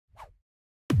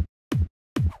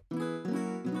Hi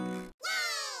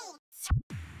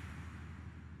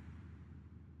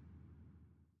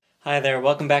there,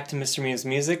 welcome back to Mr. Mew's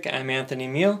Music. I'm Anthony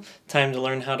Mew. Time to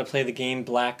learn how to play the game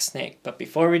Black Snake. But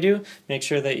before we do, make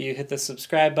sure that you hit the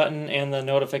subscribe button and the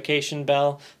notification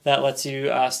bell. That lets you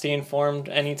stay informed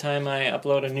anytime I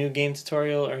upload a new game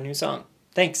tutorial or a new song.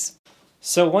 Thanks!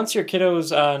 So once your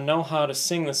kiddos know how to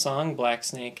sing the song Black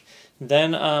Snake,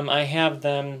 then I have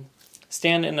them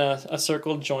stand in a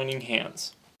circle joining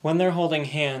hands. When they're holding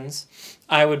hands,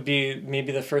 I would be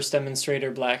maybe the first demonstrator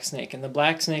Black Snake, and the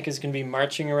Black Snake is going to be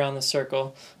marching around the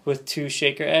circle with 2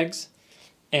 shaker eggs,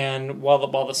 and while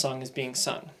the song is being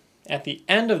sung. At the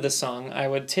end of the song, I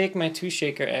would take my 2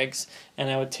 shaker eggs,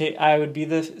 and I would be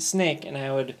the snake, and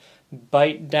I would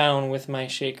bite down with my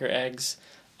shaker eggs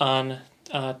on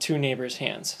 2 neighbors'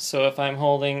 hands. So if I'm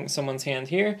holding someone's hand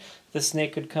here, the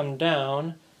snake could come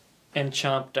down and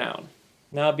chomp down.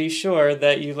 Now be sure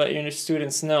that you let your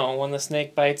students know when the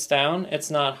snake bites down,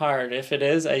 it's not hard. If it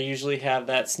is, I usually have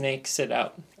that snake sit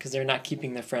out because they're not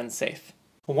keeping their friends safe.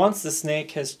 Once the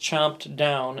snake has chomped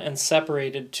down and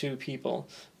separated 2 people,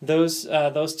 those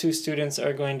 2 students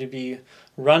are going to be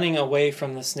running away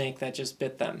from the snake that just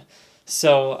bit them.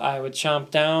 So I would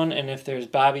chomp down, and if there's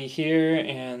Bobby here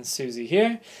and Susie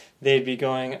here, they'd be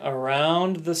going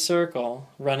around the circle,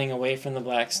 running away from the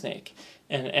black snake.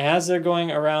 And as they're going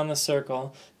around the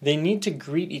circle, they need to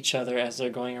greet each other as they're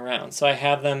going around. So I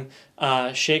have them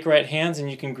shake right hands, and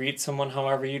you can greet someone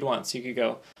however you'd want. So you could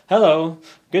go, hello,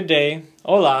 good day,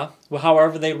 hola,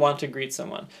 however they'd want to greet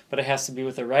someone. But it has to be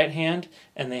with the right hand,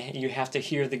 and you have to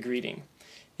hear the greeting.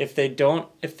 If they don't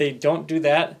do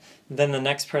that, then the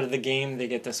next part of the game they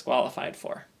get disqualified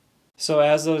for. So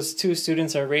as those 2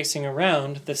 students are racing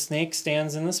around, the snake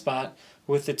stands in the spot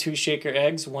with the 2 shaker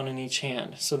eggs, 1 in each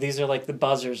hand. So these are like the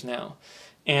buzzers now.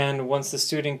 And once the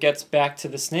student gets back to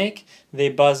the snake, they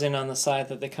buzz in on the side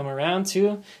that they come around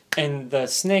to, and the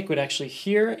snake would actually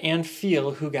hear and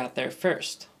feel who got there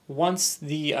first. Once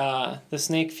the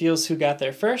snake feels who got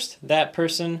there first, that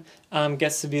person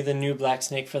gets to be the new black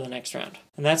snake for the next round.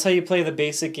 And that's how you play the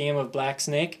basic game of Black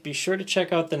Snake. Be sure to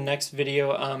check out the next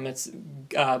video. It's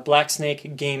Black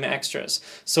Snake Game Extras.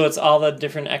 So it's all the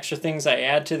different extra things I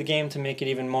add to the game to make it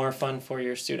even more fun for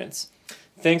your students.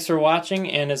 Thanks for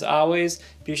watching, and as always,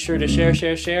 be sure to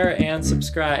share, and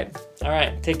subscribe.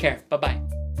 Alright, take care. Bye-bye.